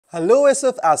Hello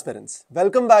SOF aspirants,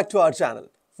 welcome back to our channel.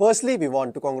 Firstly, we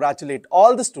want to congratulate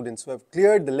all the students who have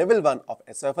cleared the level 1 of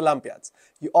SOF Olympiads.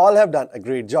 You all have done a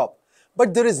great job.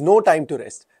 But there is no time to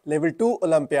rest. Level 2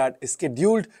 Olympiad is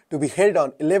scheduled to be held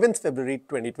on 11th February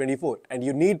 2024 and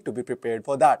you need to be prepared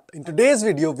for that. In today's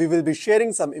video, we will be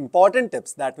sharing some important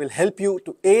tips that will help you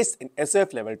to ace in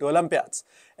SOF Level 2 Olympiads.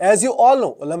 As you all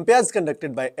know, Olympiads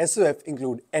conducted by SOF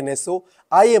include NSO,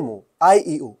 IMO,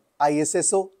 IEO,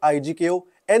 ISSO, IGKO,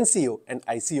 NCO and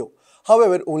ICO.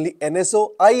 However, only NSO,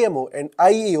 IMO and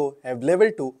IEO have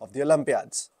level 2 of the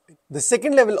Olympiads. The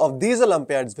second level of these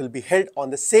Olympiads will be held on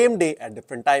the same day at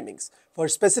different timings. For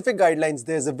specific guidelines,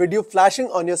 there is a video flashing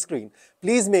on your screen.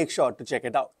 Please make sure to check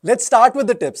it out. Let's start with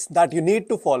the tips that you need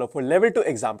to follow for level 2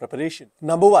 exam preparation.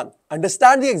 Number 1.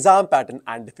 Understand the exam pattern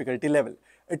and difficulty level.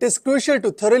 It is crucial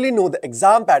to thoroughly know the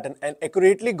exam pattern and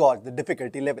accurately gauge the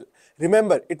difficulty level.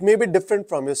 Remember, it may be different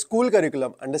from your school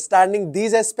curriculum. Understanding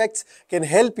these aspects can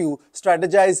help you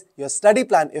strategize your study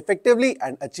plan effectively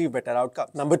and achieve better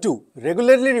outcomes. Number 2.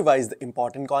 Regularly revise the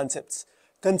important concepts.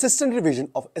 Consistent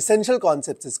revision of essential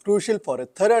concepts is crucial for a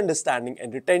thorough understanding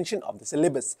and retention of the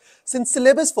syllabus. Since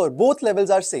syllabus for both levels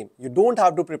are same, you don't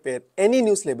have to prepare any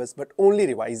new syllabus but only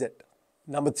revise it.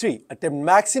 Number 3. Attempt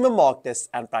maximum mock tests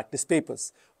and practice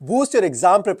papers. Boost your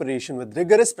exam preparation with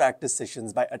rigorous practice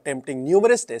sessions by attempting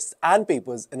numerous tests and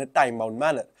papers in a time-bound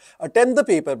manner. Attempt the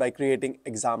paper by creating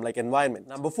exam-like environment.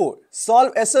 Number 4.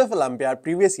 Solve SOF Olympiad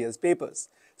previous year's papers.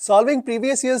 Solving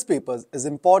previous year's papers is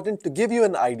important to give you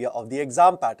an idea of the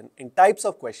exam pattern and types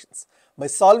of questions. By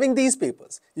solving these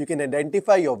papers, you can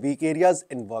identify your weak areas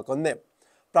and work on them.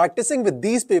 Practicing with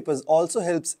these papers also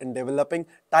helps in developing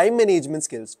time management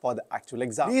skills for the actual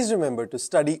exam. Please remember to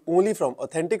study only from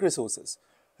authentic resources.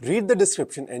 Read the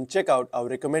description and check out our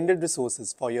recommended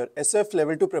resources for your SOF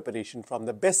Level 2 preparation from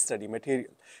the best study material.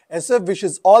 SOF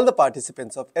wishes all the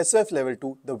participants of SOF Level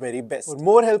 2 the very best. For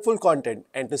more helpful content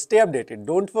and to stay updated,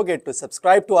 don't forget to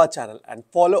subscribe to our channel and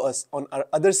follow us on our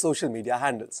other social media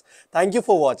handles. Thank you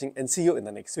for watching and see you in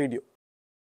the next video.